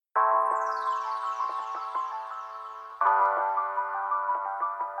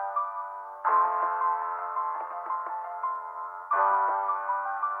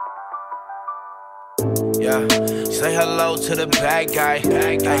Yeah, say hello to the bad guy.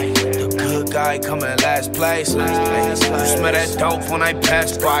 Ay, the good guy coming last place. Ay, you smell that dope when I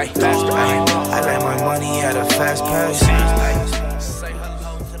pass by. Ay, I like my money at a fast pace. Say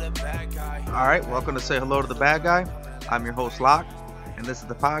hello to the bad guy. All right, welcome to Say Hello to the Bad Guy. I'm your host, Locke, and this is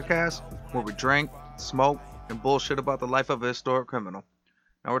the podcast where we drink, smoke, and bullshit about the life of a historic criminal.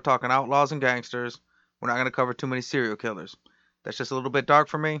 Now we're talking outlaws and gangsters. We're not going to cover too many serial killers. That's just a little bit dark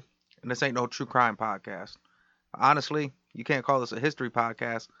for me, and this ain't no true crime podcast. Honestly, you can't call this a history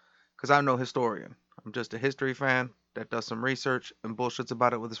podcast because I'm no historian. I'm just a history fan that does some research and bullshits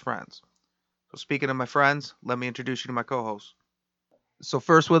about it with his friends. So speaking of my friends, let me introduce you to my co-hosts. So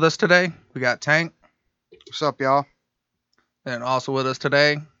first with us today, we got Tank. What's up, y'all? And also with us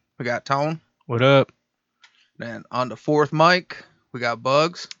today, we got Tone. What up? And on the fourth mic, we got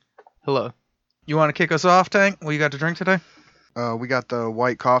Bugs. Hello. You want to kick us off, Tank? What you got to drink today? We got the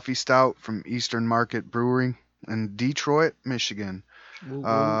white coffee stout from Eastern Market Brewing in Detroit, Michigan.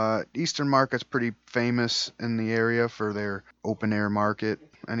 Eastern Market's pretty famous in the area for their open air market.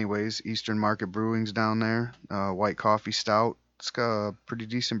 Anyways, Eastern Market Brewing's down there. White coffee stout. It's got a pretty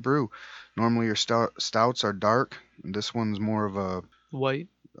decent brew. Normally your stouts are dark. This one's more of a White.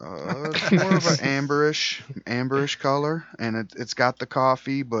 it's more of an amberish color, and it's got the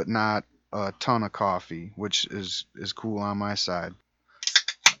coffee, but not a ton of coffee, which is cool on my side.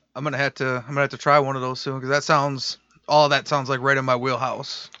 I'm gonna have to try one of those soon because all that sounds like right in my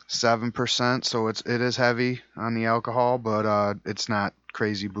wheelhouse. 7%, so it is heavy on the alcohol, but it's not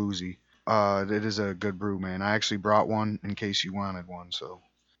crazy boozy. It is a good brew, man. I actually brought one in case you wanted one. So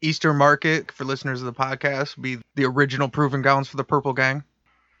Eastern Market, for listeners of the podcast, be the original proving grounds for the Purple Gang.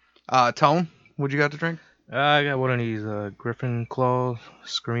 Tone, what you got to drink? I got one of these Griffin Claw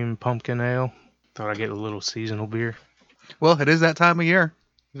Scream Pumpkin Ale. Thought I'd get a little seasonal beer. Well, it is that time of year.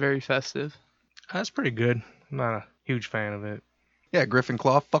 Very festive. That's pretty good. I'm not a huge fan of it. Yeah, Griffin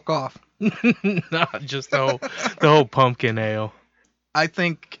Claw, fuck off. Not just the whole pumpkin ale. I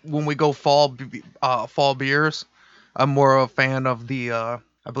think when we go fall beers, I'm more of a fan of the, I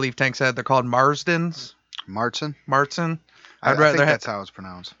believe Tank said they're called Marsdens. Martzen? I think that's how it's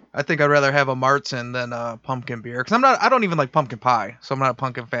pronounced. I think I'd rather have a Martzen than a pumpkin beer because I don't even like pumpkin pie, so I'm not a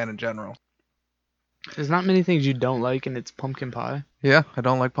pumpkin fan in general. There's not many things you don't like, and it's pumpkin pie. Yeah, I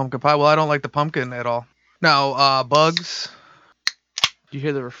don't like pumpkin pie. Well, I don't like the pumpkin at all. Now, Bugs. Do you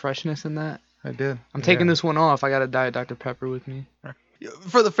hear the refreshness in that? I did. I'm taking this one off. I got a Diet Dr. Pepper with me.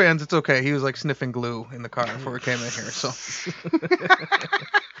 For the fans, it's okay. He was like sniffing glue in the car before he came in here, so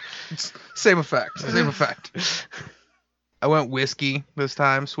same effect. I went whiskey this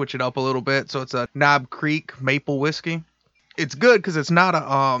time, switch it up a little bit. So it's a Knob Creek maple whiskey. It's good because it's not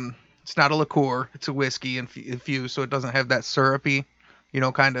a liqueur. It's a whiskey infused, so it doesn't have that syrupy,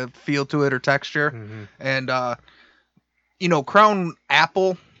 kind of feel to it or texture. Mm-hmm. And Crown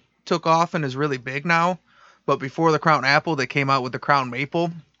Apple took off and is really big now. But before the Crown Apple, they came out with the Crown Maple.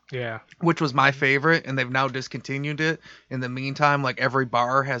 Yeah. Which was my favorite, and they've now discontinued it. In the meantime, like every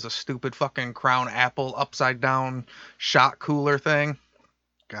bar has a stupid fucking Crown Apple upside down shot cooler thing.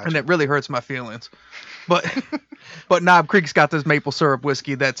 Gotcha. And it really hurts my feelings. But Knob Creek's got this maple syrup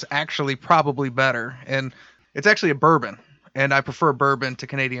whiskey that's actually probably better. And it's actually a bourbon. And I prefer bourbon to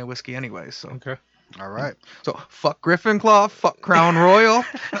Canadian whiskey anyway. So Okay. All right. So fuck Griffin Claw, fuck Crown Royal.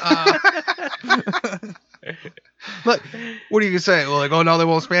 Look, what are you gonna say? Well, like, oh no, they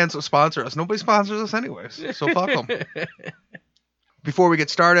won't sponsor us. Nobody sponsors us anyways, so fuck them. Before we get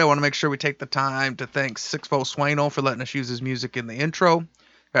started, I want to make sure we take the time to thank Sixfo Sueno for letting us use his music in the intro.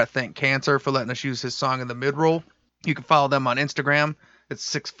 Gotta thank Cancer for letting us use his song in the mid-roll. You can follow them on Instagram.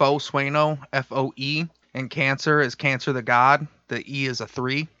 It's Sixfo Sueno, F-O-E, and Cancer is Cancer the God. The E is a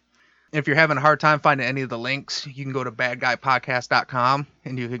 3. If you're having a hard time finding any of the links, you can go to badguypodcast.com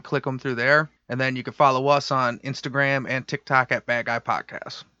and you can click them through there. And then you can follow us on Instagram and TikTok at Bad Guy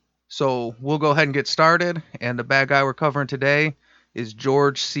Podcast. So we'll go ahead and get started. And the bad guy we're covering today is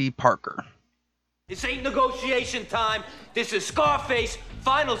George C. Parker. This ain't negotiation time. This is Scarface.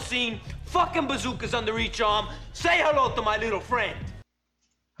 Final scene. Fucking bazookas under each arm. Say hello to my little friend.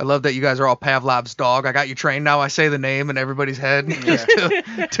 I love that you guys are all Pavlov's dog. I got you trained now. I say the name and everybody's head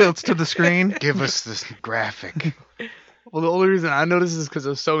tilts to the screen. Give us this graphic. Well, the only reason I noticed is because it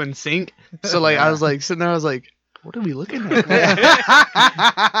was so in sync. So, I was like, sitting there, I was like, what are we looking at?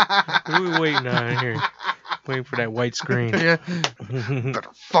 What are we waiting on here? Waiting for that white screen. Yeah. Better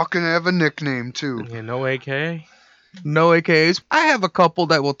fucking have a nickname, too. Yeah, no AK? No AKs. I have a couple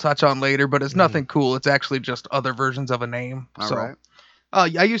that we'll touch on later, but it's nothing cool. It's actually just other versions of a name. All right.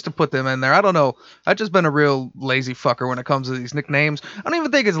 I used to put them in there. I don't know. I've just been a real lazy fucker when it comes to these nicknames. I don't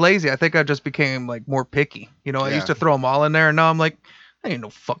even think it's lazy. I think I just became like more picky. You know, I used to throw them all in there, and now I'm like, that ain't no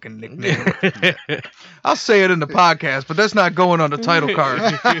fucking nickname. I'll say it in the podcast, but that's not going on the title card.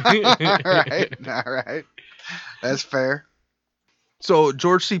 All right. That's fair. So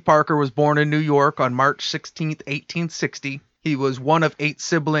George C. Parker was born in New York on March 16th, 1860. He was one of 8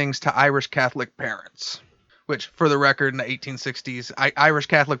 siblings to Irish Catholic parents. Which, for the record, in the 1860s, Irish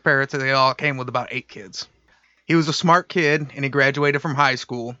Catholic parents, they all came with about 8 kids. He was a smart kid, and he graduated from high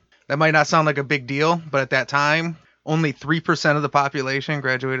school. That might not sound like a big deal, but at that time, only 3% of the population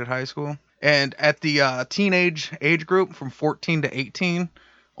graduated high school. And at the teenage age group, from 14 to 18,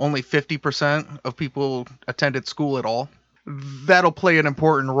 only 50% of people attended school at all. That'll play an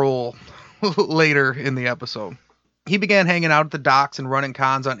important role later in the episode. He began hanging out at the docks and running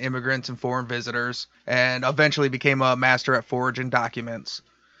cons on immigrants and foreign visitors, and eventually became a master at forging documents,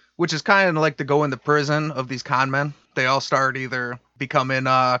 which is kind of like the go in the prison of these con men. They all start either becoming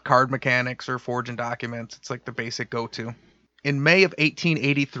card mechanics or forging documents. It's like the basic go-to. In May of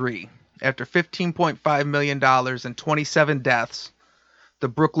 1883, after $15.5 million and 27 deaths, the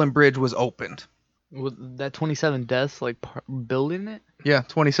Brooklyn Bridge was opened. Was that 27 deaths, like building it? Yeah,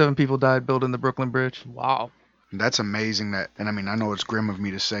 27 people died building the Brooklyn Bridge. Wow. That's amazing that, and I mean, I know it's grim of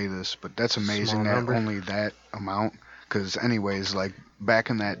me to say this, but that's amazing that only that amount. Because anyways, like back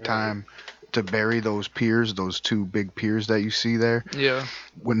in that time, to bury those piers, those 2 big piers that you see there. Yeah.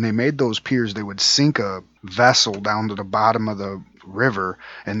 When they made those piers, they would sink a vessel down to the bottom of the river,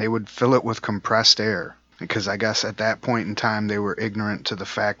 and they would fill it with compressed air. Because I guess at that point in time, they were ignorant to the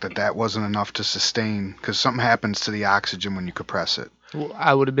fact that that wasn't enough to sustain, because something happens to the oxygen when you compress it. Well,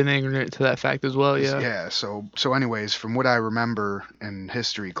 I would have been ignorant to that fact as well, yeah. Yeah, so anyways, from what I remember in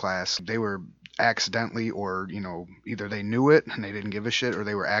history class, they were accidentally, or, you know, either they knew it and they didn't give a shit, or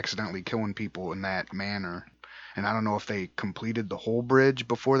they were accidentally killing people in that manner. And I don't know if they completed the whole bridge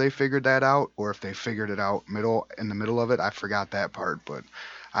before they figured that out, or if they figured it out in the middle of it. I forgot that part, but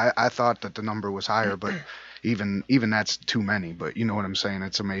I thought that the number was higher, but even that's too many. But you know what I'm saying?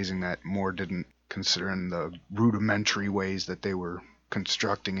 It's amazing that more didn't, considering the rudimentary ways that they were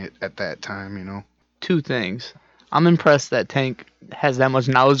constructing it at that time, you know. 2 things. I'm impressed that Tank has that much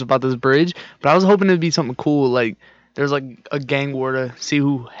knowledge about this bridge, but I was hoping it'd be something cool, like there's like a gang war to see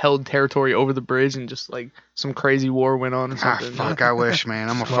who held territory over the bridge, and just like some crazy war went on or something. Fuck, I wish, man.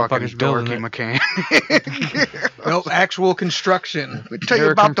 I'm a fucking dorky mechanic. Nope, actual construction. Let me tell you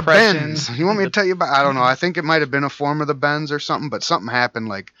about the bends. You want me to tell you about? I don't know. I think it might have been a form of the bends or something, but something happened.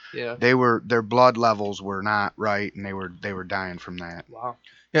 Like their blood levels were not right, and they were dying from that. Wow.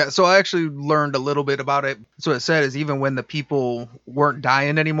 Yeah, so I actually learned a little bit about it. So it said is even when the people weren't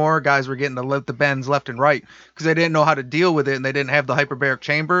dying anymore, guys were getting the bends left and right because they didn't know how to deal with it, and they didn't have the hyperbaric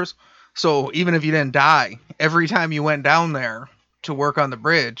chambers. So even if you didn't die, every time you went down there to work on the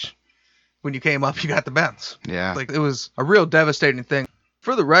bridge, when you came up, you got the bends. Yeah. Like, it was a real devastating thing.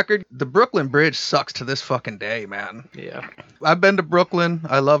 For the record, the Brooklyn Bridge sucks to this fucking day, man. Yeah. I've been to Brooklyn.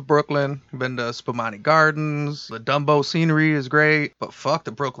 I love Brooklyn. I've been to Spumani Gardens. The Dumbo scenery is great, but fuck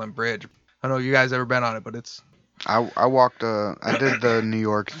the Brooklyn Bridge. I don't know if you guys ever been on it, but it's... I walked, I did the New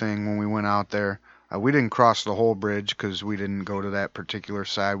York thing when we went out there. We didn't cross the whole bridge because we didn't go to that particular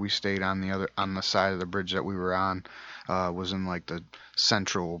side. We stayed on the side of the bridge that we were on. Was in like the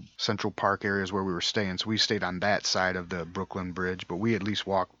Central Park areas where we were staying. So we stayed on that side of the Brooklyn Bridge, but we at least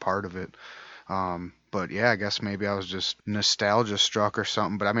walked part of it. But yeah, I guess maybe I was just nostalgia struck or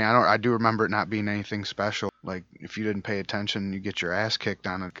something. But I mean, I do remember it not being anything special. Like, if you didn't pay attention, you get your ass kicked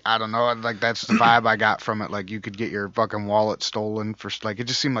on it. I don't know. Like, that's the vibe I got from it. Like, you could get your fucking wallet stolen for, like, it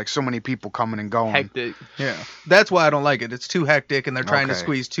just seemed like so many people coming and going. Hectic. Yeah. That's why I don't like it. It's too hectic, and they're trying to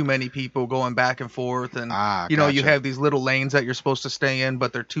squeeze too many people going back and forth. And, you know, you have these little lanes that you're supposed to stay in,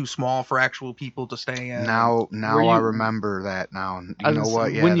 but they're too small for actual people to stay in. Now I remember that now. You know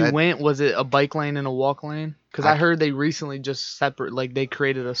what? Yeah, when you went, was it a bike lane and a walk lane? Because I heard they recently just they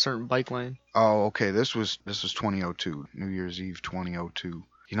created a certain bike lane. Oh, okay. This was 2002, New Year's Eve 2002.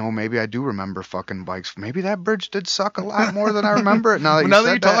 You know, maybe I do remember fucking bikes. Maybe that bridge did suck a lot more than I remember it. Now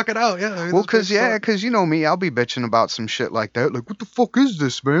that you talk it out, yeah. Well, because you know me, I'll be bitching about some shit like that. Like, what the fuck is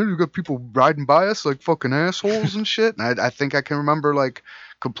this, man? You got people riding by us like fucking assholes and shit. And I think I can remember like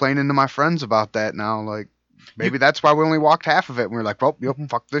complaining to my friends about that now, like. Maybe that's why we only walked half of it. And we were like, well, yep,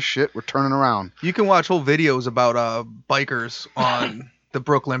 fuck this shit. We're turning around. You can watch whole videos about bikers on the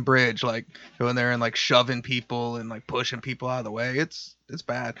Brooklyn Bridge, like going there and like shoving people and like pushing people out of the way. It's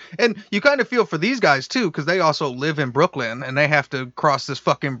bad. And you kind of feel for these guys too, because they also live in Brooklyn and they have to cross this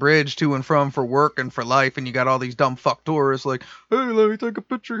fucking bridge to and from for work and for life. And you got all these dumb fuck tourists like, hey, let me take a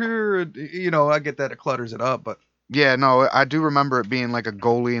picture here. And, you know, I get that it clutters it up, but. Yeah, no, I do remember it being like a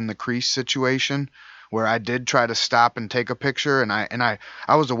goalie in the crease situation where I did try to stop and take a picture, and I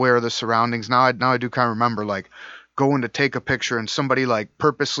was aware of the surroundings. Now I do kind of remember like going to take a picture and somebody like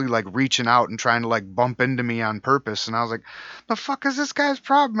purposely like reaching out and trying to like bump into me on purpose, and I was like, the fuck is this guy's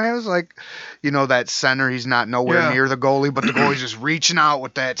problem, man? It was like, you know, that center, he's not nowhere near the goalie, but the goalie's just reaching out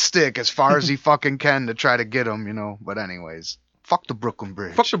with that stick as far as he fucking can to try to get him, you know. But anyways, fuck the Brooklyn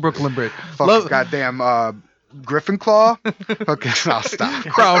Bridge. Fuck the Brooklyn Bridge. Fuck goddamn Griffin Claw. Okay, I'll stop.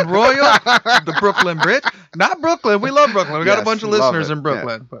 Crown Royal, the Brooklyn Bridge. Not Brooklyn. We love Brooklyn. We got a bunch of listeners in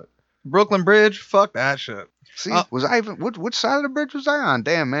Brooklyn, but Brooklyn Bridge, fuck that shit. See, was I even which side of the bridge was I on?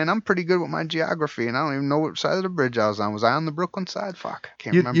 Damn, man, I'm pretty good with my geography, and I don't even know which side of the bridge I was on. Was I on the Brooklyn side? Fuck,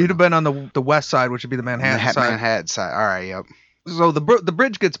 can't remember. You'd have been on the west side, which would be the Manhattan side. Manhattan side. All right, yep. So the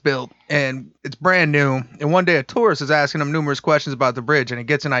bridge gets built, and it's brand new. And one day a tourist is asking him numerous questions about the bridge, and he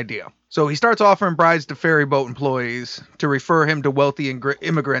gets an idea. So he starts offering bribes to ferry boat employees to refer him to wealthy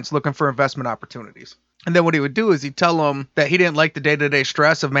immigrants looking for investment opportunities. And then what he would do is he'd tell them that he didn't like the day-to-day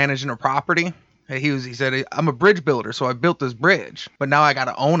stress of managing a property. He said, I'm a bridge builder, so I built this bridge, but now I got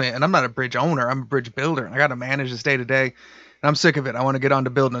to own it. And I'm not a bridge owner. I'm a bridge builder. I got to manage this day to day. And I'm sick of it. I want to get on to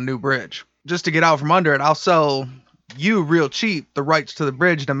building a new bridge. Just to get out from under it, I'll sell you real cheap the rights to the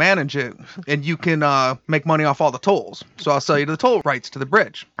bridge to manage it. And you can make money off all the tolls. So I'll sell you the toll rights to the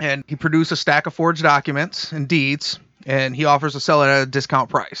bridge. And he produced a stack of forged documents and deeds, and he offers to sell it at a discount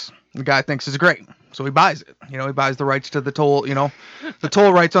price. The guy thinks it's great. So he buys it. You know, he buys the rights to the toll, you know, the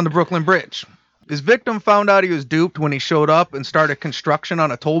toll rights on the Brooklyn Bridge. His victim found out he was duped when he showed up and started construction on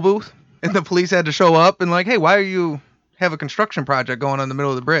a toll booth. And the police had to show up and like, hey, why are you have a construction project going on in the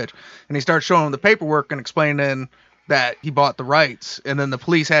middle of the bridge? And he starts showing him the paperwork and explaining that he bought the rights. And then the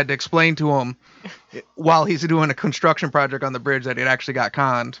police had to explain to him while he's doing a construction project on the bridge that he actually got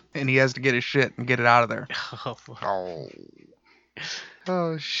conned. And he has to get his shit and get it out of there.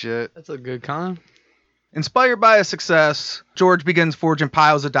 Oh shit. That's a good con. Inspired by his success, George begins forging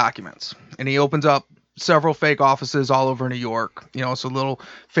piles of documents, and he opens up several fake offices all over New York. You know, so little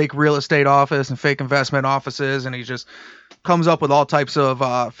fake real estate office and fake investment offices, and he just comes up with all types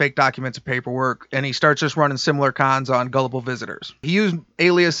of fake documents and paperwork, and he starts just running similar cons on gullible visitors. He used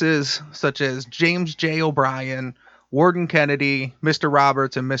aliases such as James J. O'Brien, Warden Kennedy, Mr.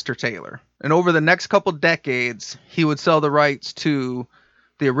 Roberts, and Mr. Taylor. And over the next couple decades, he would sell the rights to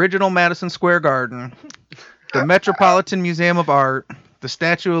the original Madison Square Garden, the Metropolitan Museum of Art, the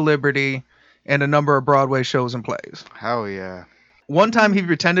Statue of Liberty, and a number of Broadway shows and plays. Hell yeah. One time he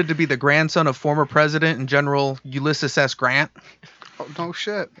pretended to be the grandson of former President and General Ulysses S. Grant. Oh, no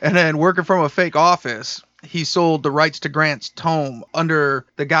shit. And then working from a fake office, he sold the rights to Grant's home under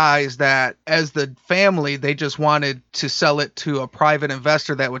the guise that as the family, they just wanted to sell it to a private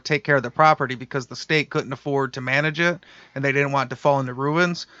investor that would take care of the property because the state couldn't afford to manage it and they didn't want it to fall into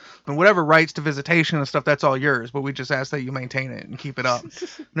ruins. And whatever rights to visitation and stuff, that's all yours, but we just ask that you maintain it and keep it up. And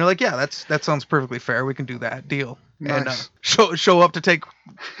they're like, yeah, that sounds perfectly fair. We can do that. Deal. Nice. And show up to take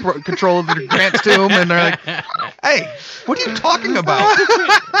control of the Grant's tomb, and they're like, hey, what are you talking about?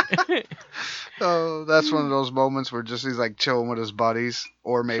 Oh, that's one of those moments where just he's like chilling with his buddies,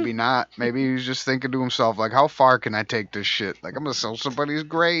 or maybe not. Maybe he's just thinking to himself, like, how far can I take this shit? Like, I'm gonna sell somebody's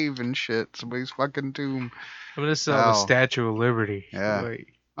grave and shit, somebody's fucking tomb. I'm gonna sell the Statue of Liberty. Yeah.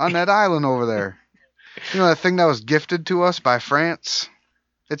 Like, on that island over there. You know that thing that was gifted to us by France?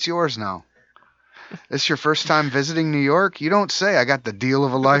 It's yours now. It's your first time visiting New York? You don't say. I got the deal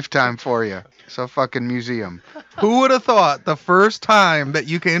of a lifetime for you. It's a fucking museum. Who would have thought the first time that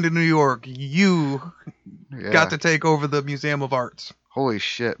you came to New York, you got to take over the Museum of Arts? Holy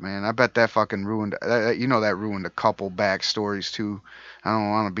shit, man. I bet that fucking ruined, that ruined a couple backstories too. I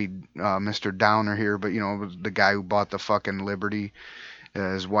don't want to be Mr. Downer here, but, you know, it was the guy who bought the fucking Liberty.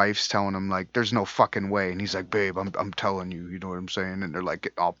 His wife's telling him, like, there's no fucking way. And he's like, babe, I'm telling you, you know what I'm saying? And they're like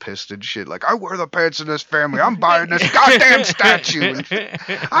getting all pissed and shit. Like, I wear the pants in this family. I'm buying this goddamn statue.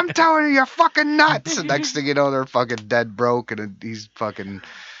 And I'm telling you, you're fucking nuts. And next thing you know, they're fucking dead broke. And he's fucking,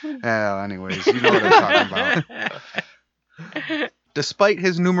 anyways, you know what I'm talking about. Despite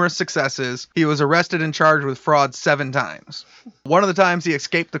his numerous successes, he was arrested and charged with fraud 7 times. One of the times he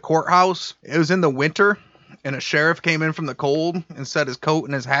escaped the courthouse, it was in the winter. and a sheriff came in from the cold and set his coat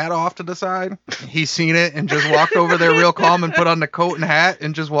and his hat off to the side. He seen it and just walked over there real calm and put on the coat and hat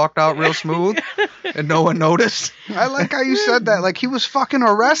and just walked out real smooth, and no one noticed. I like how you said that. Like he was fucking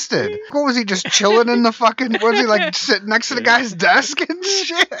arrested. What was he, just chilling in the fucking? Was he like sitting next to the guy's desk and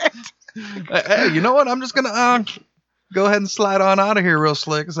shit? Hey, you know what? I'm just gonna go ahead and slide on out of here real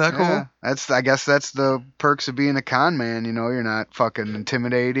slick. Is that cool? Yeah, I guess that's the perks of being a con man. You know, you're not fucking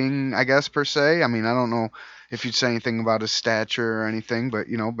intimidating, I guess, per se. I mean, I don't know if you'd say anything about his stature or anything, but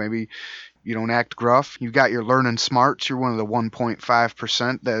you know, maybe you don't act gruff. You got your learning smarts. You're one of the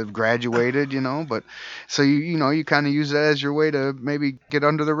 1.5% that have graduated, you know, but so you kind of use that as your way to maybe get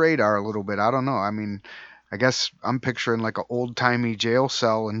under the radar a little bit. I don't know. I mean, I guess I'm picturing like an old-timey jail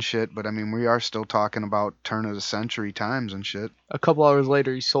cell and shit, but I mean, we are still talking about turn of the century times and shit. A couple hours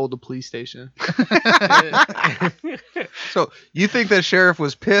later, he sold the police station. So you think that sheriff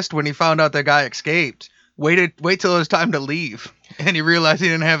was pissed when he found out that guy escaped? Wait till it was time to leave, and he realized he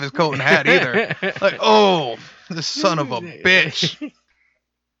didn't have his coat and hat either. Like, oh, this son of a bitch.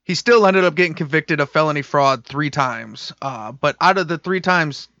 He still ended up getting convicted of felony fraud 3 times, but out of the 3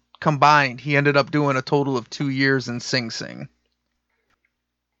 times combined, he ended up doing a total of 2 years in Sing Sing.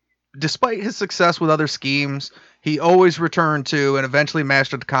 Despite his success with other schemes, he always returned to and eventually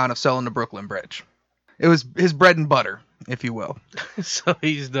mastered the con of selling the Brooklyn Bridge. It was his bread and butter, if you will. So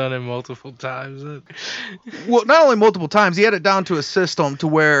he's done it multiple times. Well, not only multiple times, he had it down to a system to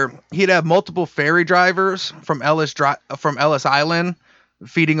where he'd have multiple ferry drivers from Ellis Island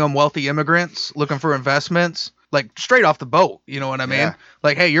feeding them wealthy immigrants looking for investments. Like, straight off the boat, you know what I mean? Yeah.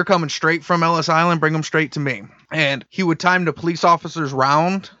 Like, hey, you're coming straight from Ellis Island, bring them straight to me. And he would time the police officers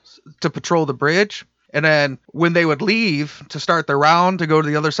round to patrol the bridge. And then when they would leave to start their round to go to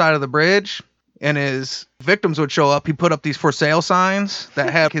the other side of the bridge, and his victims would show up, he put up these for sale signs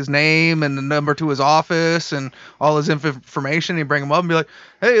that had his name and the number to his office and all his information. He'd bring them up and be like,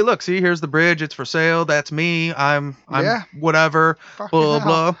 hey, look, see, here's the bridge. It's for sale. That's me. I'm whatever, Fucking blah, hell.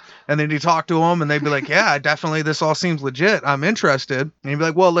 blah. And then he'd talk to them and they'd be like, yeah, definitely. This all seems legit. I'm interested. And he'd be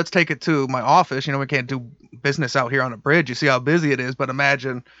like, well, let's take it to my office. You know, we can't do business out here on a bridge. You see how busy it is, but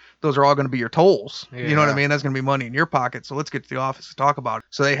imagine those are all going to be your tolls. You know what I Yeah. mean? That's going to be money in your pocket. So let's get to the office to talk about it.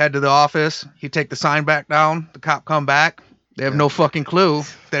 So they head to the office. He'd take the sign back down. The cop come back. They have no fucking clue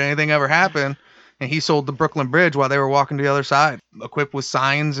that anything ever happened. And he sold the Brooklyn Bridge while they were walking to the other side, equipped with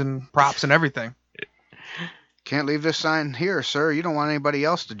signs and props and everything. Can't leave this sign here, sir. You don't want anybody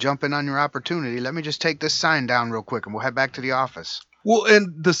else to jump in on your opportunity. Let me just take this sign down real quick and we'll head back to the office. Well,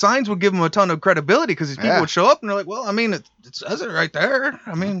 and the signs would give him a ton of credibility because these people would show up and they're like, well, I mean, it says it right there.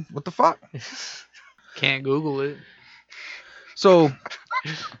 I mean, what the fuck? Can't Google it. So,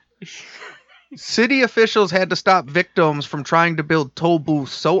 city officials had to stop victims from trying to build toll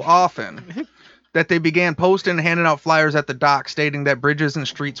booths so often that they began posting and handing out flyers at the dock stating that bridges and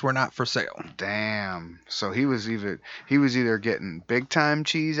streets were not for sale. Damn. So he was either getting big time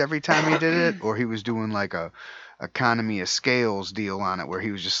cheese every time he did it, or he was doing like a economy of scales deal on it where he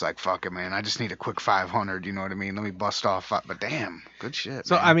was just like, fuck it, man, I just need a quick 500, you know what I mean? Let me bust off. But damn, good shit.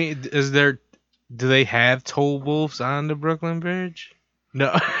 So man. I mean, do they have toll booths on the Brooklyn Bridge?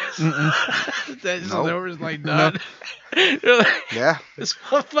 No. So Nope. there was like none. They're like, Yeah. this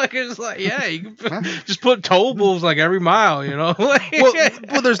motherfucker's like, yeah, you can just put toll booths like every mile, you know?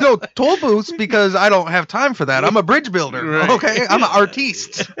 Well, there's no toll booths because I don't have time for that. I'm a bridge builder. Right. Okay, I'm an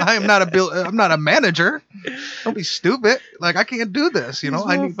artiste. I am not I'm not a manager. Don't be stupid. Like, I can't do this. You know, These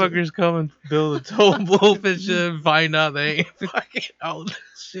I need. motherfuckers come and build a toll booth and shit and find out they ain't fucking all this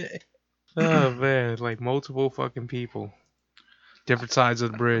shit. Oh man, like multiple fucking people, different sides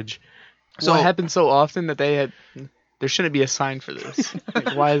of the bridge. So it happened so often that there shouldn't be a sign for this.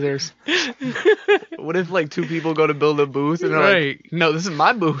 Like, why is what if like 2 people go to build a booth and they're Right. like, no, this is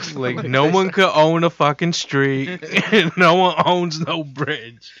my booth. Like no one could own a fucking street, and no one owns no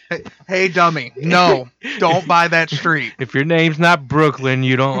bridge. Hey, dummy. No, don't buy that street. If your name's not Brooklyn,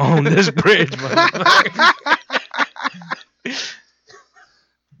 you don't own this bridge, motherfucker.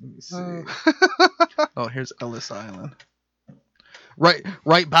 Let me see. Oh, here's Ellis Island. Right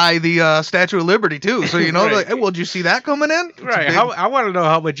by the Statue of Liberty too. So you know, Right. like, hey, well, did you see that coming in? It's a Right. big- I want to know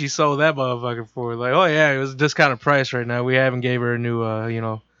how much you sold that motherfucker for. Like, oh yeah, it was a discounted price right now. We haven't gave her a new,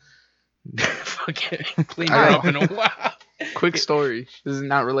 fucking clean her up in a while. Quick story. This is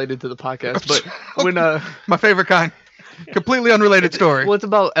not related to the podcast, but when My favorite kind. Completely unrelated story. well, it's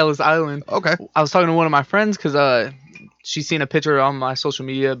about Ellis Island. Okay. I was talking to one of my friends because she's seen a picture on my social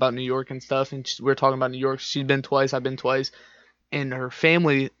media about New York and stuff, and we were talking about New York. She's been twice, I've been twice, and her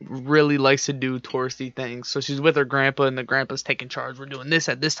family really likes to do touristy things. So she's with her grandpa, and the grandpa's taking charge. We're doing this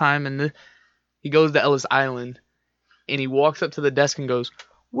at this time, and He goes to Ellis Island, and he walks up to the desk and goes,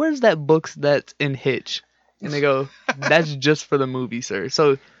 "Where's that book that's in Hitch?" And they go, "That's just for the movie, sir."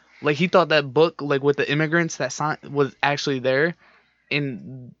 So, like, he thought that book, like, with the immigrants, that sign was actually there.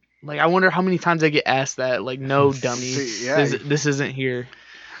 And, like, I wonder how many times they get asked that. Like, no, dummy, See, yeah. this isn't here.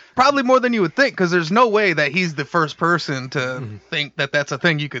 Probably more than you would think, because there's no way that he's the first person to think that that's a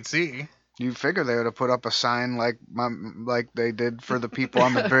thing you could see. You figure they would have put up a sign like they did for the people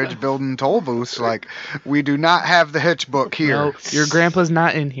on the bridge building toll booths, like, "We do not have the Hitch book here." No, your grandpa's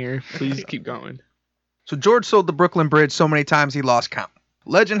not in here. Please keep going. So George sold the Brooklyn Bridge so many times he lost count.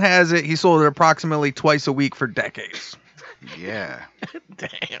 Legend has it he sold it approximately twice a week for decades. Yeah.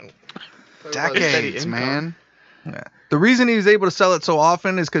 Damn. Decades, man. Yeah. The reason he was able to sell it so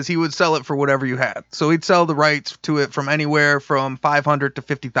often is because he would sell it for whatever you had. So he'd sell the rights to it from anywhere from 500 to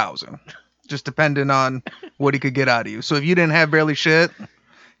 50,000, just depending on what he could get out of you. So if you didn't have barely shit,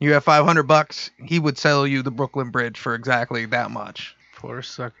 you have $500, he would sell you the Brooklyn Bridge for exactly that much. Poor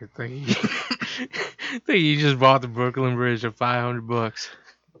sucker thing. Think he just bought the Brooklyn Bridge for $500.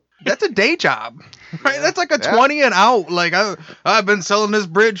 That's a day job, right? That's like a Yeah. 20 and out. Like, I've been selling this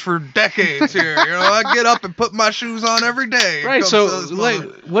bridge for decades here. You know, I get up and put my shoes on every day. Right, Come so sell this like,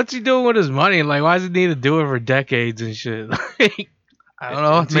 mother- what's he doing with his money? Like, why does he need to do it for decades and shit? Like, I don't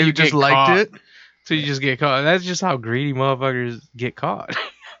know. until Maybe you just get liked caught. it. So you just get caught. That's just how greedy motherfuckers get caught.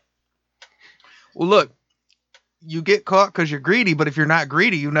 Well, look, you get caught because you're greedy, but if you're not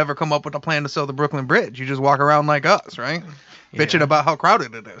greedy, you never come up with a plan to sell the Brooklyn Bridge. You just walk around like us, right? Bitching Yeah. about how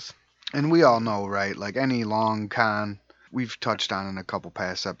crowded it is. And we all know, right? Like, any long con, we've touched on in a couple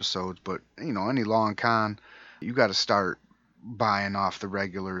past episodes, but, you know, any long con, you got to start buying off the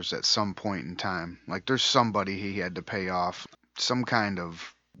regulars at some point in time. Like, there's somebody he had to pay off, some kind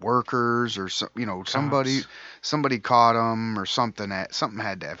of workers or somebody caught him or something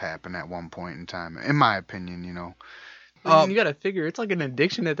had to have happened at one point in time, in my opinion, you know. I mean, you gotta figure it's like an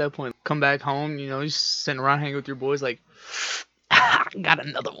addiction at that point. Come back home, you know, just sitting around hanging with your boys, like, got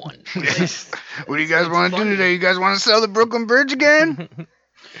another one. What do you guys want to do today? You guys want to sell the Brooklyn Bridge again?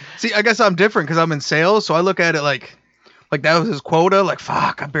 See, I guess I'm different because I'm in sales, so I look at it like that was his quota. Like,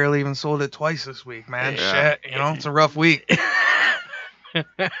 fuck, I barely even sold it twice this week, man. Yeah. Shit, you know, it's a rough week.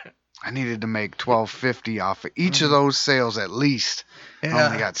 I needed to make $12.50 off of each of those sales at least. I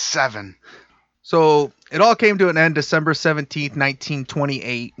only got 7. So it all came to an end December 17th,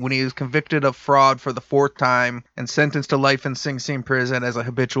 1928, when he was convicted of fraud for the 4th time and sentenced to life in Sing Sing prison as a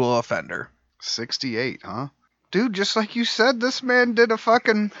habitual offender. 68, huh? Dude, just like you said, this man did a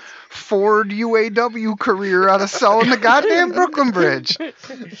fucking Ford UAW career out of selling the goddamn Brooklyn Bridge.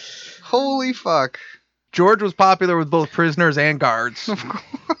 Holy fuck. George was popular with both prisoners and guards.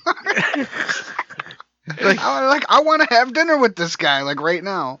 I want to have dinner with this guy, like, right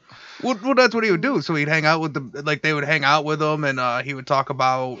now. Well, that's what he would do. So he'd hang out with they would hang out with him, and he would talk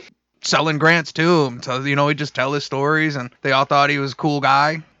about selling grants to him. So, you know, he'd just tell his stories, and they all thought he was a cool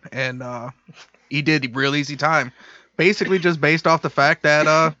guy, and he did real easy time. Basically just based off the fact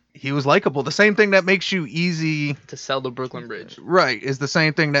that he was likable. The same thing that makes you easy, To sell the Brooklyn Bridge. right, is the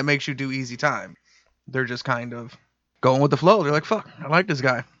same thing that makes you do easy time. They're just kind of going with the flow. They're like, fuck, I like this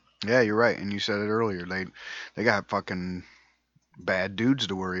guy. Yeah, you're right, and you said it earlier. They got fucking bad dudes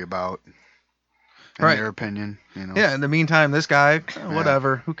to worry about, in Right. their opinion, you know. Yeah, in the meantime, this guy,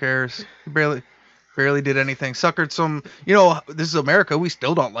 whatever, who cares? He barely did anything. Suckered some, you know, this is America. We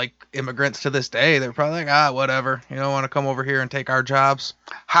still don't like immigrants to this day. They're probably like, whatever. You don't want to come over here and take our jobs.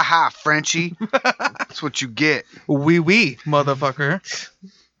 Ha ha, Frenchie. That's what you get. Oui, motherfucker.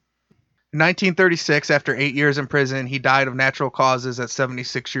 In 1936, after 8 years in prison, he died of natural causes at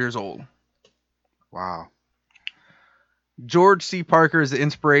 76 years old. Wow. George C. Parker is the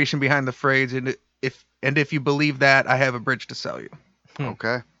inspiration behind the phrase, and if you believe that, I have a bridge to sell you.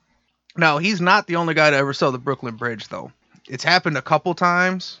 Okay. Now, he's not the only guy to ever sell the Brooklyn Bridge, though. It's happened a couple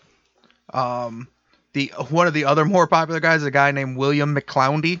times. One of the other more popular guys is a guy named William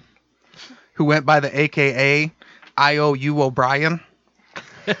McCloundy, who went by the AKA IOU O'Brien.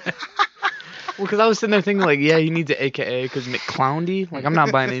 Well, because I was sitting there thinking, like, yeah, he needs an AKA because McCloundy. Like, I'm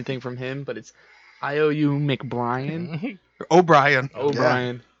not buying anything from him, but it's IOU McBrien. O'Brien.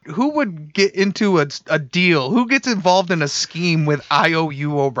 O'Brien. Who would get into a deal? Who gets involved in a scheme with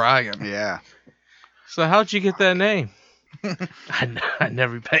IOU O'Brien? Yeah. So how'd you get that name? I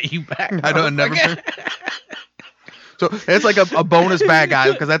never pay you back. I don't never. So it's like a bonus bad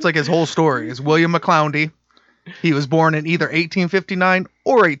guy because that's like his whole story. Is William McCloundy. He was born in either 1859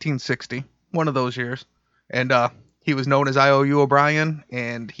 or 1860, one of those years, and he was known as IOU O'Brien,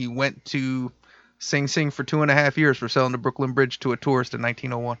 and he went to Sing Sing for 2.5 years for selling the Brooklyn Bridge to a tourist in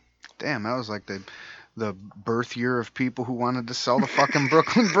 1901. Damn, that was like the birth year of people who wanted to sell the fucking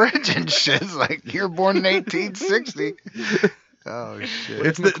Brooklyn Bridge and shit. It's like, you're born in 1860. Oh, shit.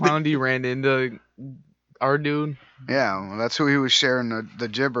 It's the clown D ran into our dude. Yeah, well, that's who he was sharing the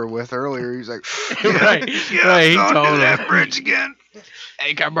gibber with earlier. He's like, Right, he told that him. bridge again.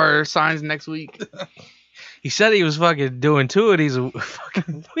 Hey, got our signs next week. He said he was fucking doing 2 of these a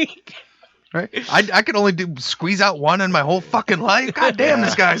fucking week. Right? I can only squeeze out one in my whole fucking life. God damn,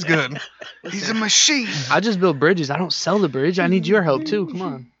 this guy's good. He's a machine. I just build bridges. I don't sell the bridge. I need your help too. Come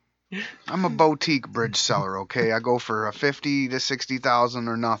on. I'm a boutique bridge seller, okay? I go for a 50 to 60,000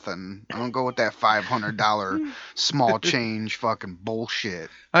 or nothing. I don't go with that $500 small change fucking bullshit.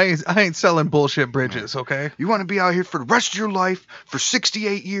 I ain't selling bullshit bridges, okay? You want to be out here for the rest of your life for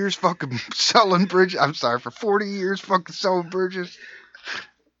 68 years fucking selling bridges? I'm sorry, for 40 years fucking selling bridges?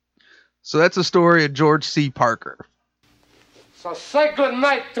 So that's the story of George C. Parker. So say good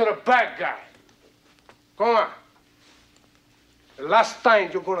night to the bad guy. Go on. The last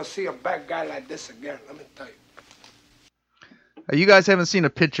time you're gonna see a bad guy like this again, let me tell you. You guys haven't seen a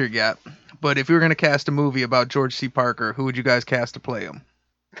picture yet, but if you were going to cast a movie about George C. Parker, who would you guys cast to play him?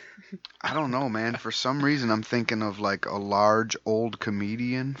 I don't know, man. For some reason, I'm thinking of like a large old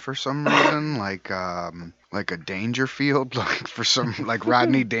comedian. For some reason, like a Dangerfield, like for some like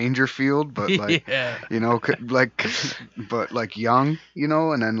Rodney Dangerfield, but like Yeah. you know, but like young, you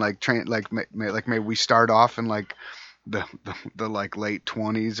know, and then like train like maybe we start off in like the like late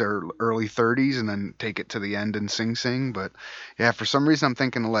 20s or early 30s and then take it to the end and sing. But yeah, for some reason I'm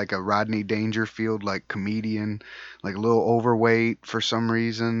thinking of like a Rodney Dangerfield like comedian, like a little overweight for some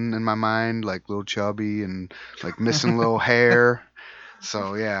reason in my mind, like a little chubby and like missing a little hair.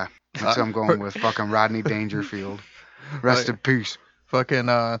 So yeah, that's what I'm going with. Fucking Rodney Dangerfield. Rest in peace. Fucking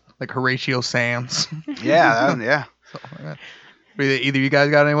like Horatio Sands. Yeah, yeah. Either you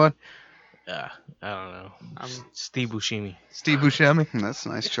guys got anyone? I don't know. Steve Buscemi. Steve Buscemi. That's a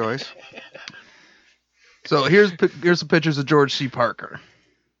nice choice. So here's some pictures of George C. Parker.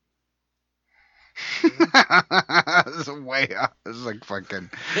 This is way up. This is like fucking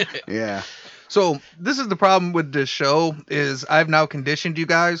yeah. So this is the problem with this show is I've now conditioned you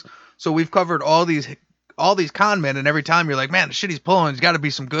guys. So we've covered all these con men, and every time you're like, man, the shit he's pulling, he's got to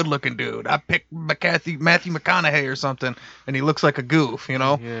be some good looking dude. I picked Matthew McConaughey or something, and he looks like a goof, you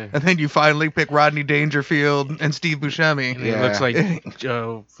know. Yeah. And then you finally pick Rodney Dangerfield and Steve Buscemi. And he looks like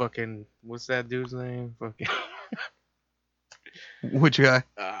Joe fucking, what's that dude's name? Fucking. Which guy?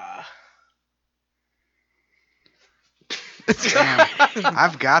 Damn,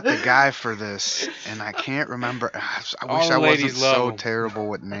 I've got the guy for this, and I can't remember. I wish I wasn't so terrible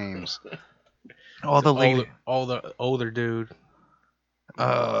with names. All the lady. All the older dude.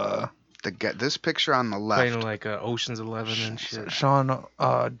 This picture on the left. Playing like Ocean's 11 and shit.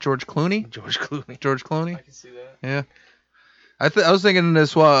 George Clooney? George Clooney. George Clooney? I can see that. Yeah. I was thinking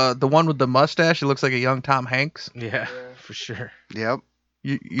this the one with the mustache. He looks like a young Tom Hanks. Yeah, for sure. Yep.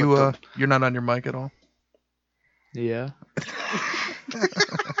 You're not on your mic at all. Yeah.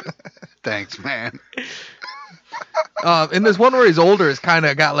 Thanks, man. And this one where he's older has kind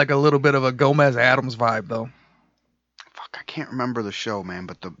of got like a little bit of a Gomez Adams vibe though. Fuck, I can't remember the show, man,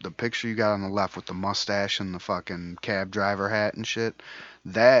 but the picture you got on the left with the mustache and the fucking cab driver hat and shit,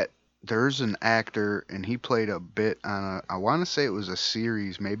 there's an actor and he played a bit on I want to say it was a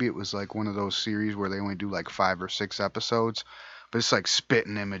series, maybe it was like one of those series where they only do like 5 or 6 episodes, but it's like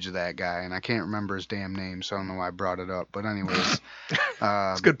spitting image of that guy, and I can't remember his damn name, so I don't know why I brought it up, but anyways. It's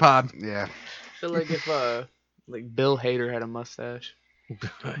a good pod. Yeah. I feel like if like Bill Hader had a mustache.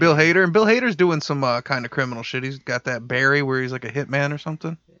 Bill Hader's doing some kind of criminal shit. He's got that Barry where he's like a hitman or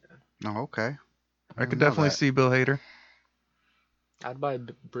something. Oh, okay. I could definitely see Bill Hader. I'd buy a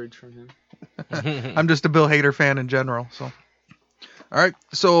bridge from him. I'm just a Bill Hader fan in general. So, all right.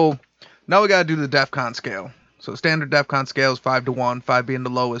 So now we gotta do the DEFCON scale. So standard DEFCON scale is 5 to 1, 5 being the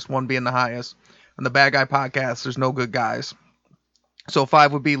lowest, 1 being the highest. On the Bad Guy Podcast, there's no good guys. So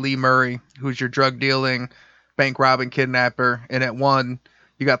 5 would be Lee Murray, who's your drug dealing, bank robbing, kidnapper. And at 1,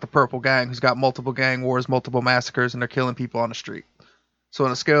 you got the Purple Gang, who's got multiple gang wars, multiple massacres, and they're killing people on the street. So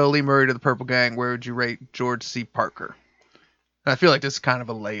on a scale of Lee Murray to the Purple Gang, where would you rate George C. Parker? And I feel like this is kind of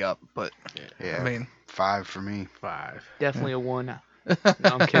a layup, but Yeah. I mean, 5 for me. 5. Definitely a 1. No,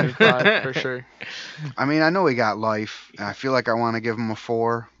 I'm kidding. 5 for sure. I mean, I know he got life, and I feel like I want to give him a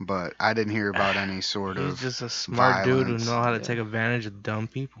 4, but I didn't hear about any sort of He's just a smart dude who violence. know how to take advantage of dumb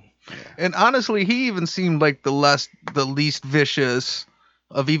people. and honestly, he even seemed like the least vicious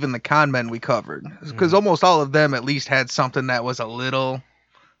of even the con men we covered, because almost all of them at least had something that was a little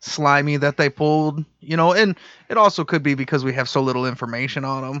slimy that they pulled, you know, and it also could be because we have so little information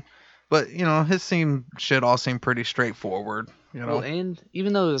on him. But, you know, shit all seemed pretty straightforward, you know. Well, and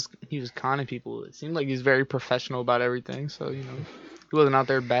even though he was conning people, it seemed like he was very professional about everything. So, you know, he wasn't out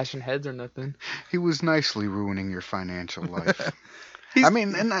there bashing heads or nothing. He was nicely ruining your financial life. I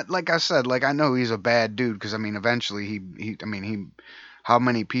mean, and that, like I said, like I know he's a bad dude because I mean, eventually he how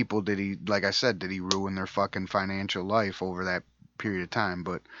many people did he, like I said, did he ruin their fucking financial life over that period of time?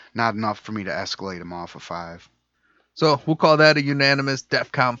 But not enough for me to escalate him off of 5. So we'll call that a unanimous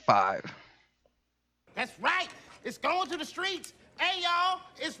DEFCON 5. That's right. It's going to the streets. Hey, y'all,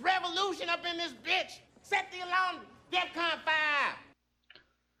 it's revolution up in this bitch. Set the alarm. DEFCON 5.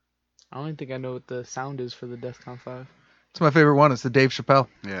 I don't even think I know what the sound is for the DEFCON 5. It's my favorite one. It's the Dave Chappelle.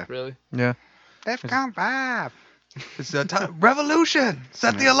 Yeah. Really? Yeah. DEFCON 5. It's revolution.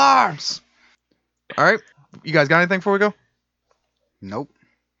 Set the alarms. All right. You guys got anything before we go? Nope.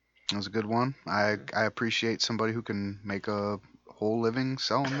 That was a good one. I appreciate somebody who can make a whole living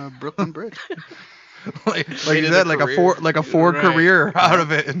selling the Brooklyn Bridge. like you said, like a Ford career out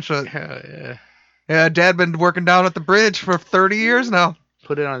of it and shit. Yeah. Yeah, Dad been working down at the bridge for 30 years now.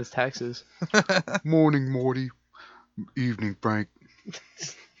 Put it on his taxes. Morning, Morty. Evening, Frank.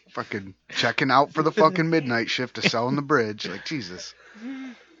 Fucking checking out for the fucking midnight shift to selling the bridge. Like, Jesus.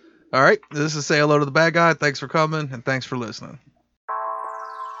 All right. This is Say Hello to the Bad Guy. Thanks for coming and thanks for listening.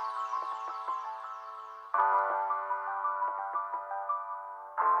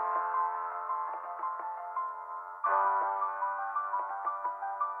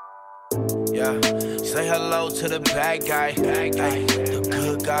 Yeah, say hello to the bad guy. The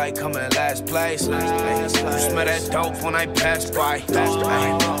good guy coming last place. Ay, smell that dope when I pass by.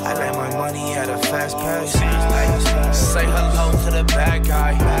 Ay, I let my money at a fast pace. Ay, say hello to the bad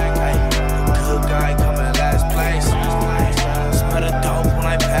guy. The good guy coming last place. Ay, smell the dope when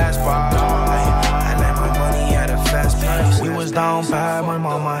I pass by. Ay, I let my money at a fast pace. We was down bad, my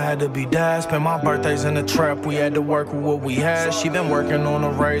mama had to be dad. Spent my birthdays in the trap, we had to work with what we had. She been working on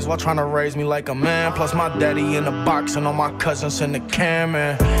a raise while trying to raise me like a man. Plus my daddy in the box and all my cousins in the can,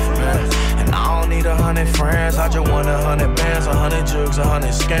 man. And I don't need 100 friends, I just want 100 bands, 100 jugs, 100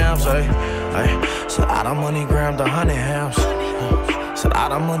 scams, ay. So I done money grabbed 100 hams. Said I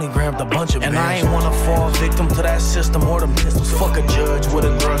done money grabbed a bunch of bands. And I ain't wanna fall victim to that system or the pistols. Fuck a judge with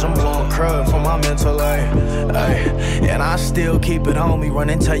a grudge, I'm blowing crud for my mental, ay. And I still keep it on me. Run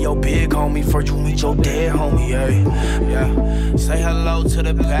and tell your big homie before you meet your dead homie, ay. Yeah. Say hello to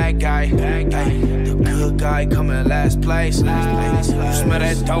the bad guy. The good guy coming last place. You smell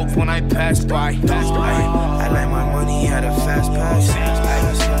that dope when I pass by. I let my money at a fast pace.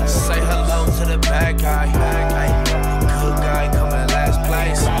 Say hello to the bad guy. The good guy coming last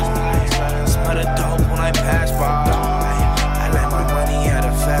place. Smell the dope when I pass by. I let my money at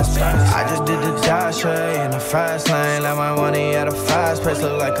a fast pace. I just did the dash in the fast lane. Let my money at a fast pace.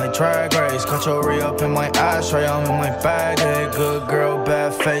 Look like a drag race. Cut your re-up in my ashtray. I'm in my bag. Hey, good girl,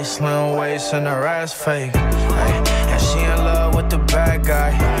 bad face, slim waist, and her ass fake. And she in love with the bad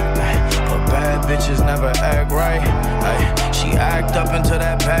guy. But bad bitches never act right. She act up until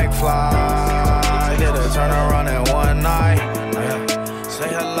that bag fly. Did her turn around in one night. Say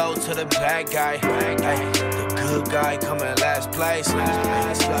hello to the bad guy. The good guy coming last place.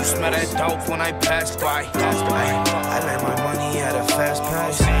 You smell that dope when I pass by. I let my money at a fast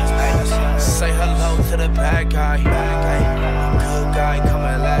pace. Say hello to the bad guy. The good guy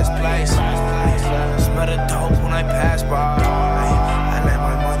coming last place. Smell the dope when I pass by.